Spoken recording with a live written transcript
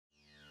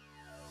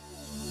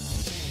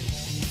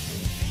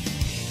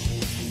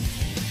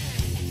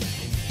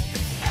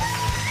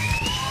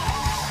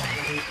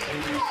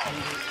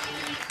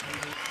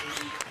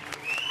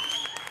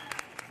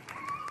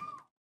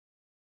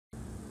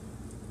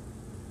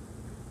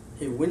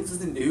Hey, when's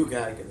the new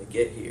guy gonna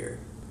get here?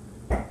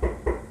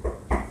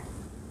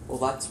 Well,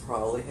 that's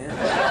probably him.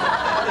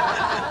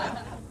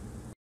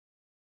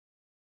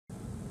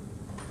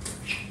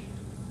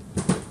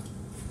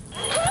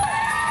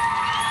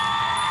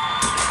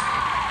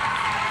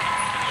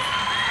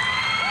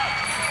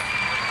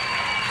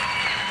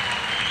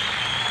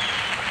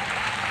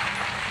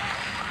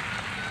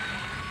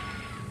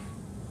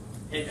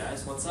 Hey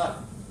guys, what's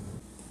up?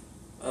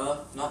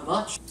 Not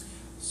much.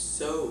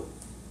 So,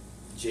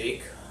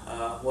 Jake,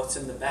 what's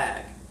in the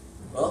bag?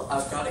 Well,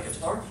 I've got a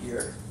guitar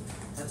here.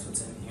 That's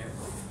what's in here.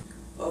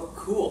 Oh,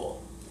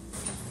 cool.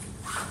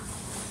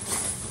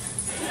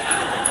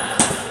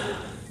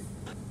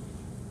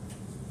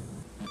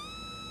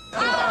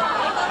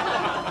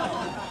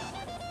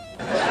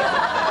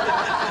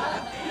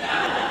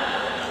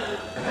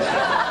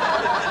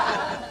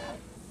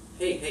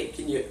 Hey,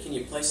 can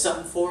you play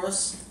something for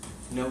us?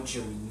 No,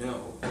 Joey,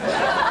 no.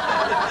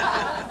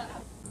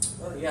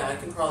 Oh yeah, I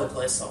can probably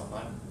play something.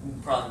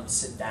 I'm probably gonna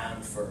sit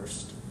down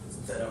first,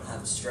 since I don't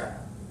have a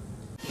strap.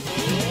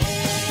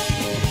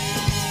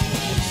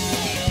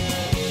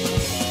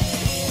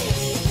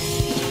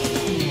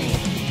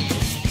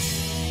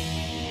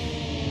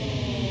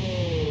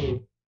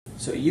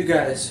 So you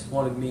guys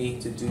wanted me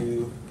to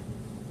do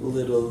a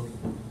little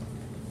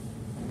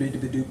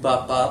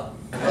bop right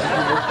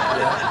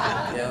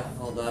here. Yeah,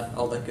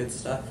 all that good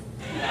stuff.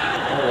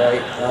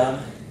 Alright,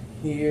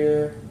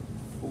 here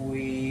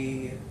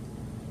we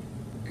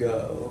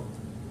go.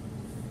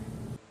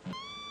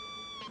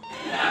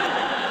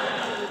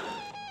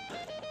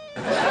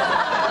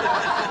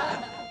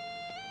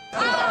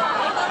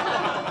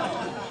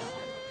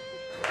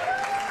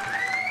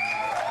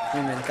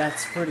 Hey man,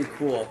 that's pretty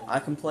cool. I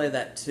can play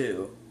that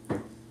too.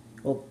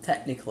 Well,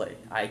 technically,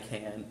 I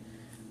can.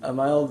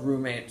 My old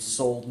roommate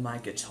sold my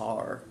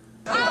guitar,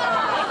 so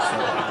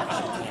I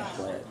actually can't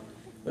play it.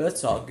 But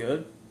that's all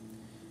good.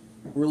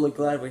 Really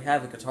glad we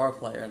have a guitar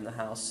player in the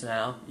house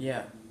now.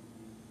 Yeah.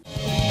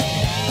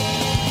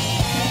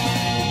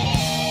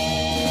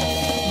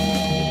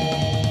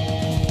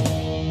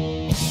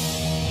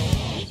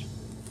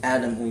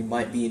 Adam, we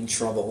might be in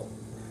trouble.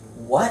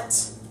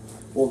 What?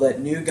 Well, that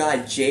new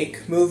guy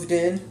Jake moved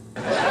in,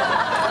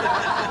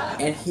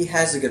 and he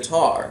has a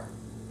guitar.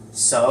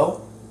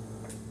 So?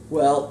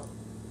 Well,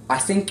 I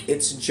think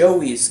it's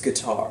Joey's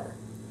guitar.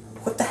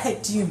 What the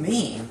heck do you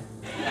mean?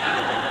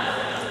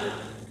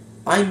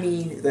 I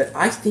mean that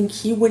I think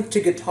he went to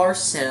Guitar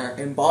Center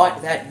and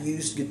bought that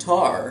used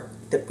guitar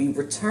that we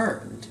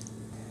returned.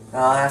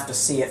 I'll have to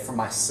see it for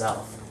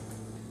myself.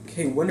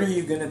 Okay, when are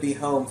you gonna be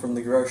home from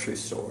the grocery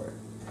store?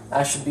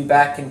 I should be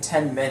back in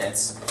 10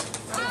 minutes.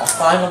 I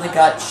finally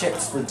got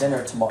chips for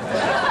dinner tomorrow.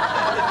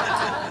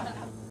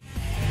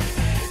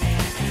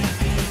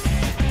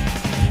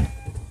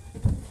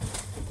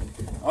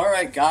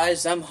 Alright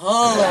guys, I'm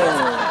home!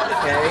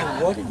 Okay,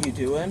 what are you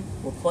doing?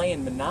 We're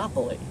playing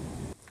Monopoly.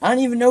 I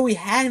don't even know we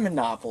had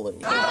Monopoly.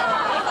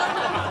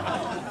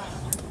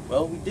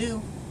 Well, we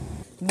do.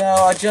 No,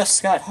 I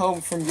just got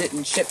home from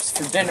getting chips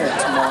for dinner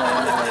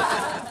tomorrow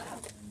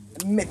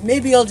night.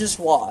 Maybe I'll just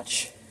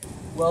watch.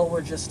 Well,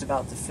 we're just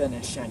about to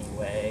finish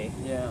anyway.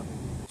 Yeah.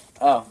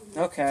 Oh,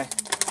 okay.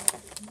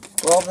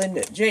 Well then,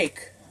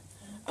 Jake,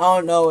 I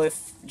don't know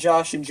if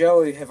Josh and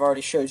Joey have already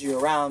showed you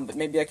around, but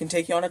maybe I can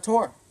take you on a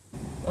tour.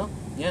 Oh,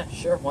 yeah,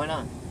 sure, why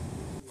not?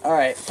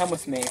 Alright, come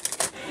with me.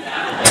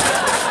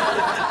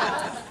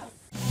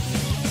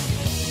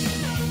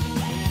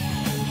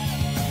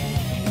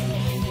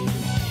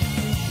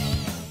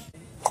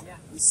 Yeah,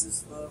 this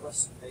is the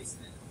rest of the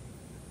basement.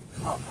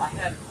 Oh, I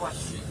had a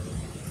question.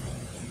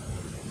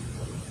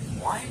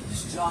 Why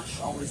does Josh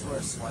always wear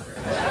a sweater?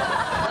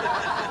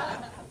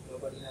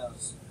 Nobody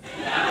knows.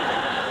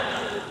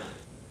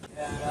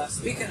 And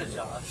speaking of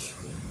Josh,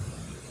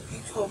 he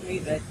told me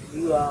that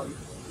you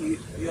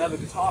have a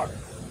guitar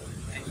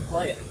and you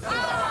play it.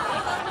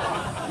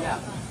 Yeah,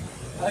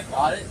 I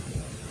got it.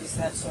 Is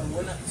that so?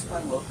 When I went to my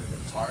local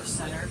guitar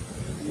center,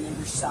 and they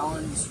were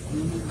selling this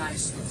really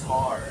nice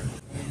guitar,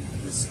 and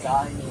this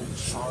guy named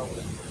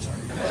Charlie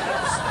returned it.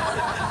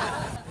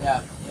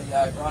 Yeah, and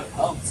I brought it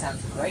home. It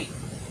sounds great.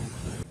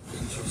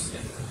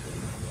 Interesting.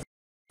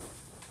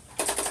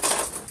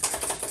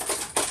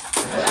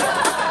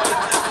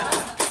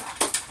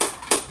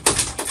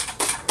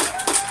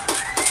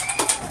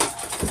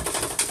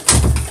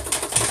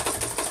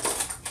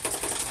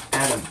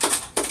 Adam.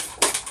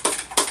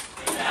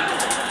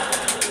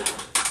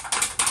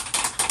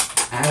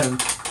 Adam.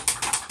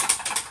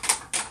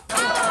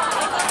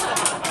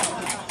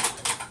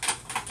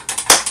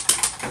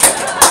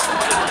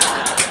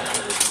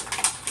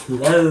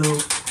 Hello.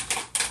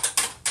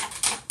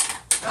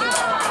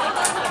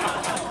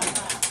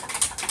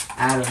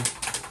 Adam.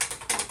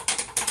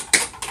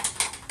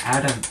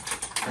 Adam.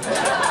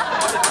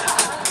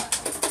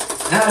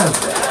 Adam.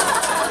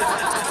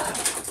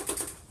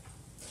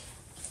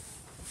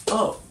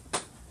 Oh.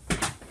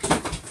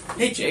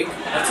 Hey Jake,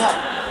 what's up?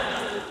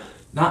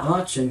 Not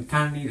much, and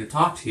kinda need to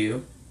talk to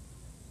you.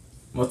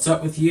 What's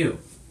up with you?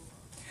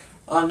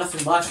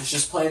 Nothing much. I was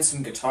just playing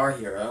some Guitar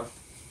Hero.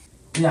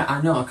 Yeah,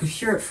 I know. I could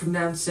hear it from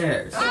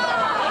downstairs.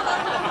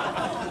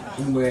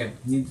 Anyway, I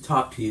need to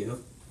talk to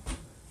you.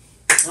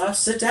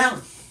 Sit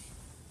down.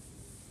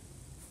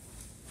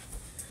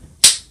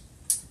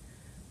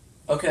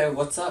 Okay,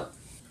 what's up?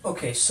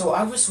 Okay, so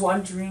I was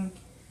wondering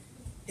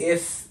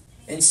if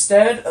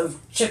instead of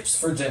chips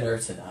for dinner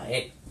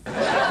tonight,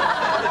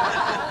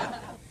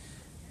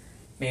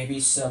 maybe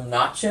some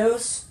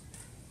nachos?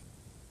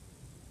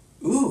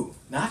 Ooh,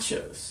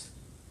 nachos.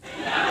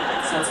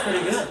 Sounds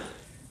pretty good.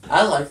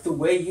 I like the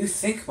way you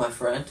think, my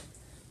friend.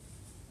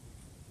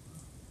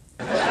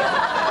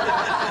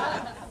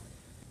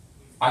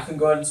 I can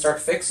go ahead and start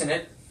fixing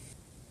it.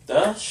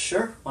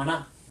 Sure, why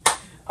not?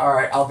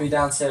 Alright, I'll be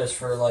downstairs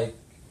for like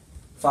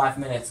 5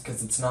 minutes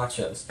because it's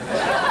nachos.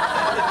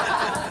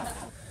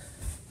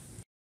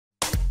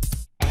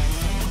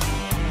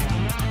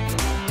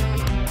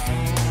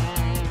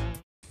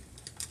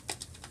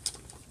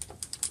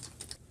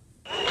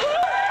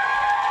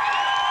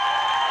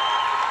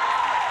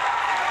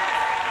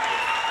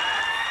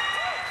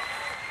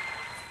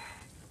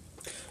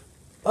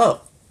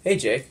 Oh, hey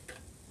Jake.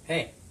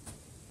 Hey.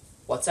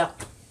 What's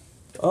up?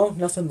 Oh,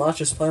 nothing much,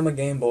 just playing my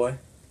Game Boy.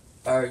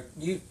 Are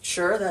you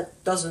sure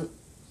that doesn't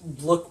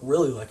look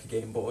really like a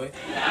Game Boy?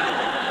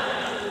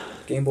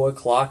 Game Boy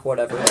clock,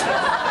 whatever.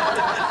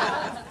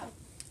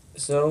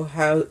 So,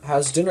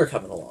 how's dinner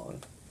coming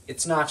along?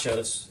 It's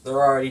nachos. They're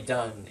already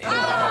done, and we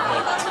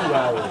have like 2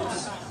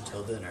 hours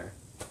until dinner.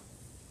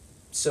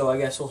 So I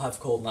guess we'll have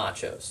cold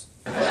nachos.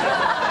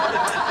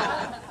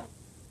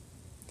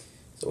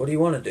 So what do you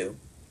want to do?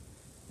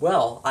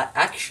 Well, I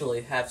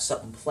actually have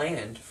something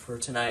planned for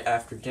tonight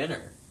after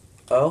dinner.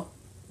 Oh?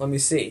 Let me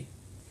see.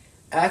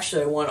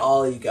 Actually, I want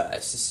all you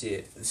guys to see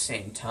it at the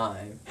same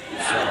time,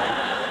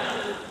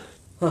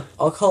 so...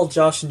 I'll call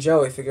Josh and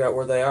Joey, figure out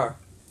where they are.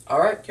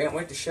 Alright, can't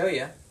wait to show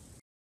you.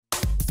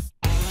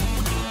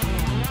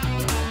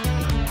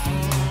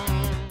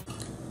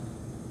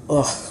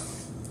 Ugh.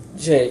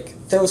 Jake,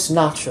 those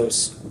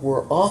nachos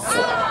were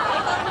awful.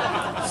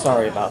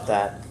 Sorry about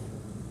that.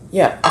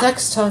 Yeah,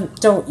 next time,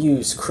 don't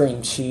use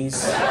cream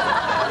cheese.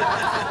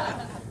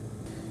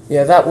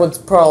 Yeah, that one's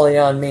probably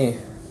on me.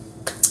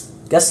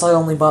 Guess I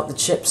only bought the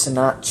chips and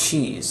not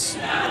cheese.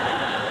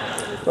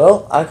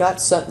 Well, I got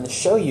something to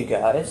show you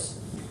guys.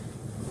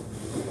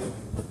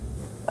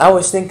 I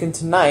was thinking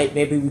tonight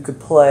maybe we could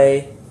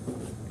play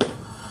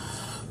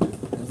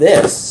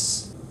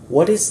this.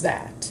 What is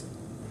that?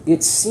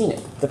 It's Seen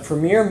It, the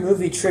premier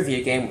movie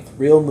trivia game with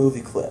real movie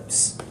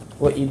clips.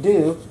 What you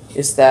do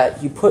is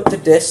that you put the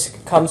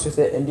disc, comes with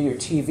it, into your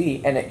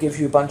TV, and it gives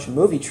you a bunch of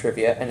movie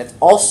trivia, and it's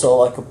also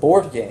like a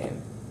board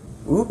game.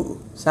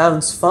 Ooh,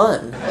 sounds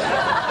fun.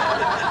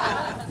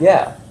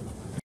 Yeah.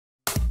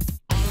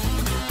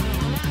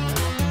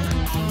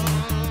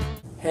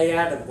 Hey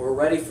Adam, we're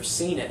ready for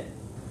Seen It.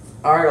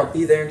 Alright, I'll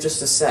be there in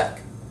just a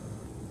sec.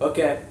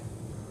 Okay.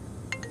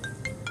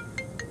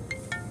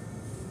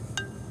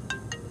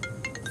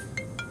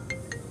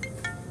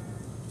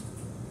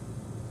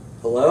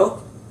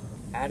 Hello?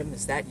 Adam,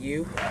 is that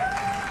you?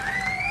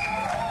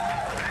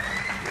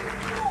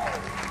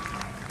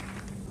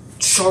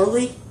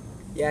 Charlie?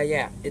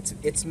 Yeah,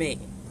 it's me.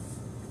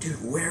 Dude,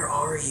 where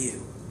are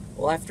you?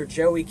 Well, after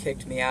Joey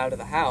kicked me out of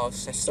the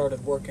house, I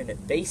started working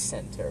at Bass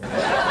Center.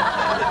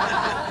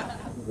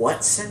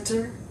 What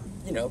center?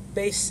 You know,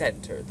 Bass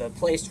Center, the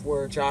place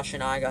where Josh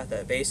and I got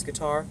the bass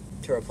guitar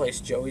to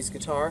replace Joey's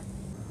guitar.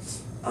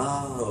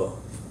 Oh.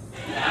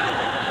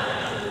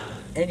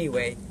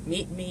 Anyway,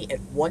 meet me at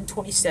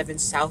 127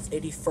 South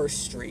 81st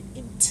Street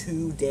in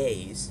 2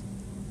 days.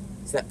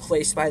 It's that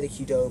place by the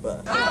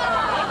Qdoba.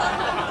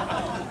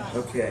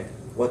 Okay,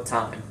 what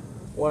time?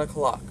 1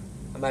 o'clock.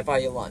 I might buy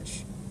you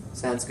lunch.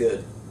 Sounds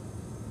good.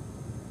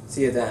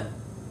 See you then.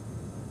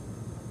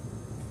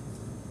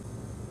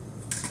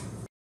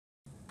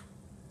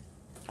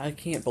 I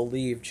can't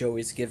believe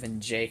Joey's given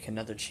Jake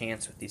another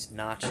chance with these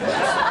nachos.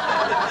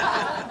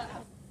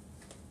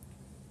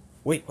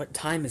 Wait, what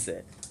time is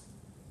it?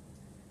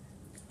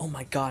 Oh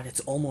my god,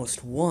 it's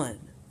almost 1.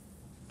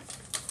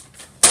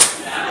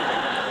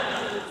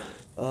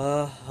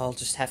 I'll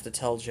just have to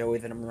tell Joey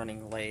that I'm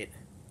running late.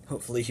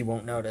 Hopefully he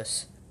won't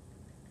notice.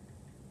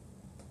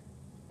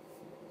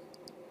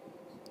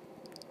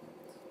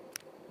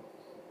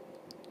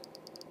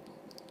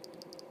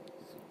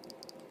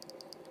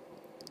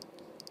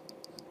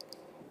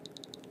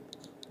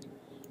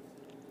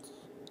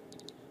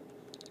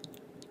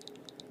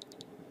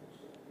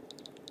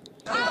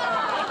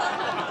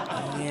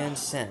 And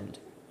send.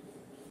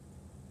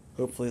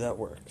 Hopefully that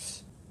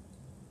works.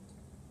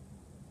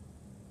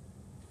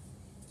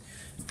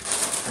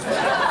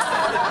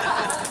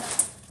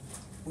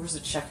 Where's the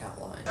checkout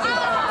line?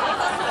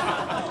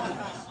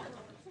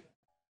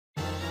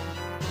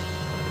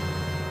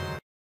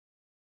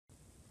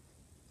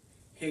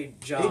 Hey,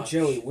 Josh. Hey,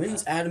 Joey,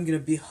 when's Adam gonna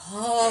be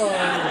home?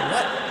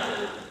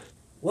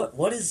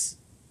 What is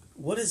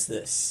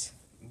this?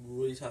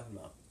 What are you talking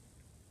about?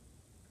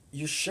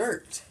 Your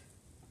shirt.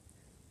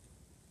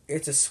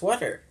 It's a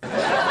sweater.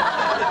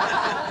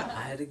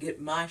 I had to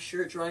get my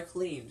shirt dry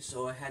cleaned,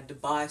 so I had to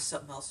buy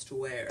something else to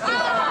wear.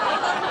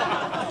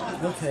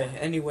 Okay,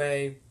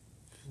 anyway,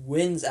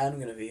 when's Adam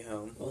gonna be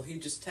home? Well, he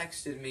just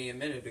texted me a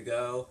minute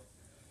ago.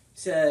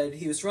 Said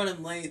he was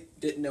running late,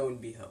 didn't know he'd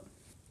be home.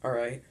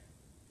 Alright.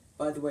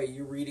 By the way,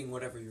 you're reading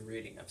whatever you're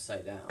reading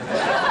upside down.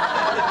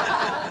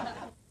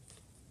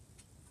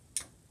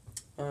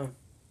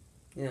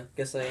 Yeah,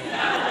 guess I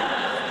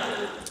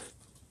am.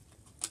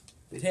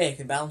 But hey, I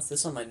can balance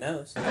this on my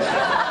nose.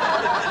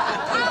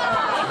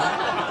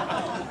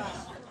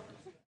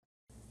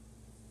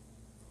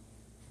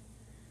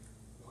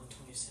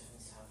 127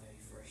 South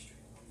 81st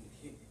Street.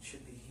 It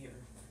should be here.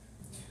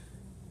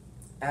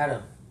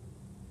 Adam,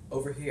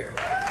 over here.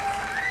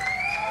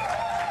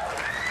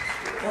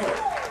 Oh.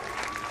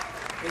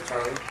 Hey,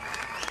 Charlie.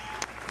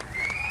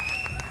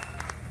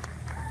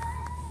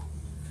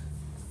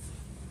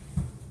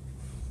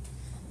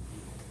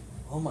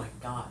 Oh my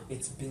god,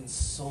 it's been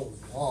so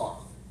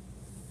long.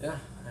 Yeah,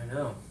 I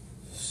know.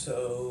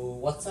 So,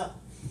 what's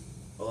up?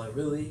 Well, I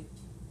really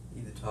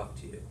need to talk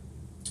to you.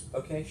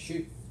 Okay,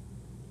 shoot.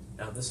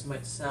 Now, this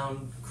might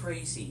sound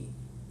crazy,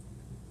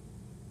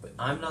 but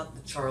I'm not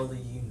the Charlie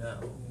you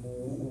know.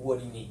 What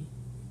do you mean?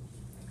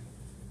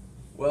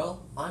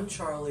 Well, I'm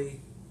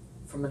Charlie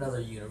from another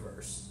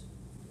universe.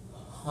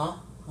 Huh?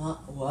 Huh?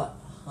 What?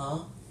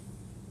 Huh?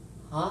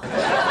 Huh?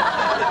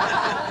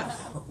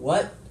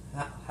 What?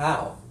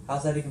 How?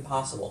 How's that even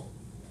possible?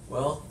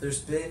 Well,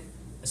 there's been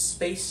a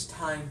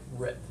space-time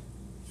rip.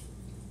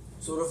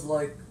 Sort of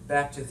like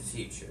Back to the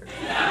Future.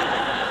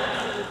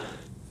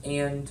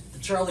 And the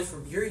Charlie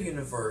from your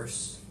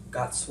universe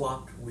got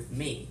swapped with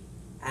me,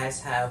 as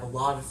have a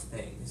lot of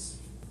things.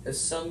 Has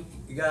some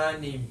guy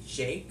named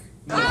Jake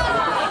moved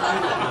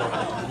over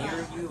you, or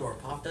near you, or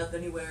popped up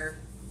anywhere?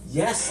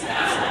 Yes,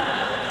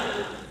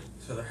 actually.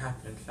 So they're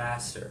happening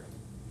faster.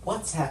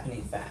 What's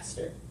happening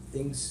faster?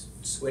 Things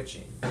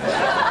switching.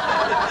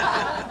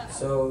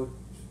 So,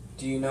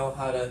 do you know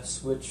how to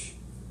switch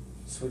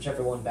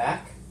everyone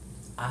back?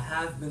 I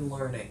have been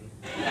learning.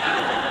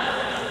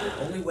 The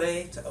only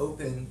way to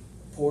open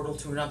a portal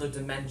to another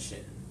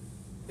dimension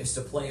is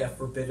to play a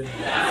forbidden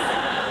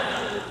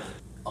riff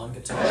on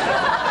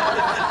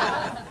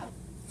guitar.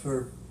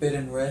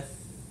 Forbidden riff?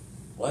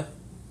 What?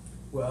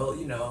 Well,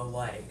 you know,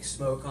 like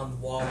Smoke on the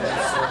Water,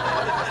 that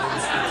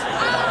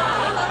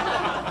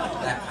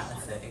kind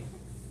of thing.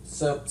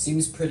 So,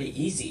 seems pretty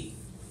easy.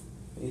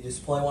 You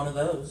just play one of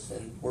those,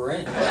 and we're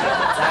in. It's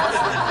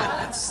actually not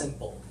that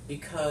simple,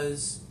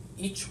 because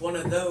each one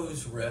of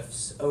those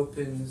riffs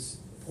opens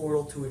a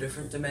portal to a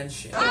different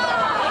dimension.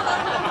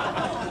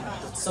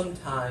 But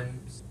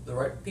sometimes, the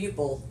right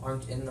people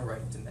aren't in the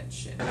right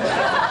dimension. And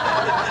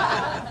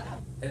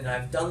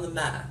I've done the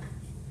math.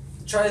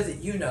 The Charlie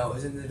that you know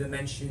is in the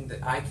dimension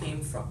that I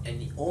came from, and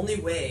the only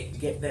way to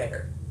get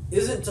there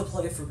isn't to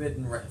play a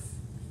forbidden riff,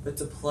 but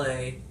to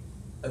play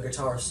a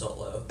guitar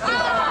solo.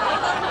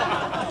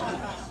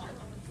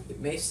 It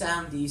may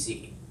sound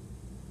easy,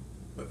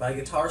 but by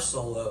guitar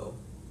solo,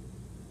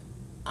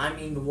 I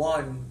mean the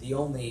one, the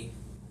only,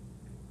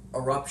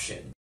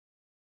 eruption.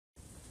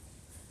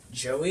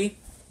 Joey?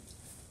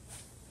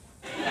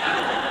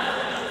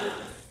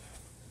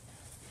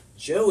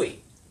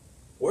 Joey,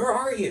 where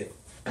are you?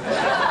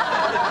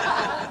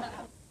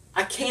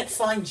 I can't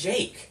find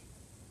Jake.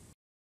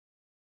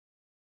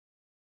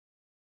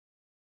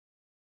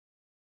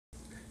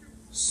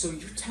 So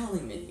you're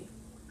telling me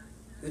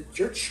that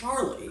you're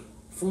Charlie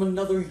from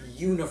another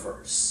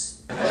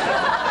universe?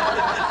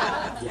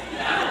 Yeah.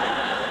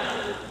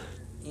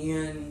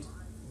 And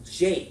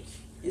Jake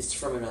is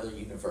from another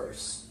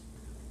universe.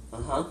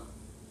 Uh-huh.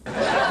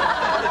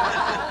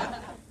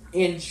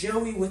 And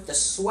Joey with the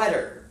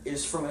sweater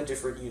is from a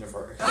different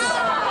universe.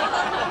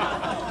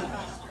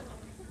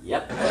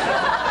 Yep.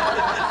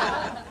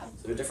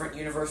 So a different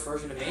universe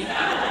version of me?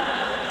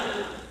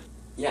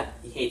 Yeah,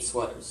 he hates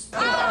sweaters.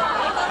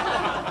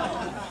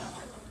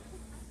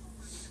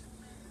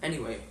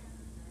 Anyway,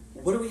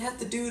 what do we have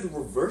to do to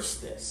reverse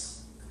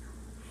this?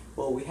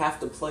 Well, we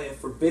have to play a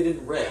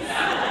forbidden riff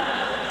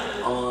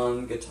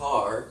on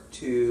guitar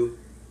to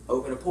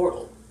open a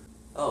portal.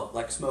 Oh,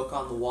 like Smoke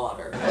on the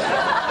Water.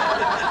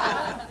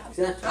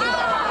 Exactly.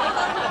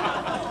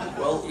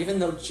 Well, even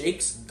though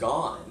Jake's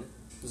gone,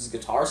 his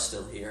guitar's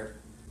still here.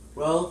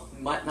 Well,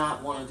 you might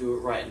not want to do it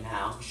right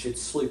now. You should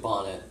sleep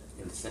on it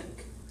and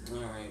think.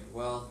 Alright,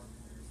 well,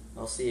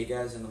 I'll see you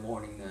guys in the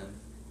morning then.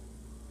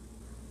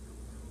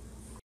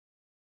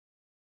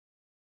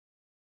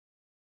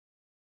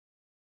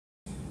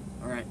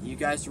 Alright, you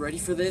guys ready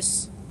for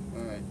this?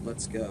 Alright,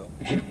 let's go.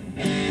 Huh,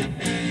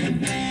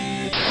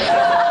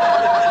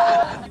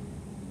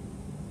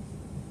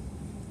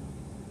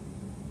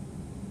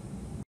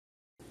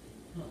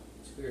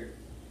 it's weird.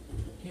 I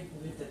can't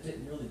believe that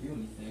didn't really do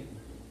anything.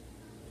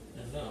 I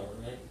know,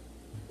 right?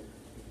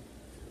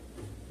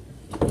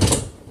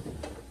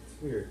 It's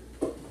weird.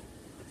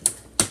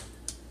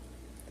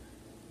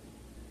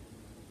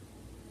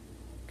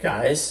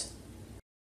 Guys,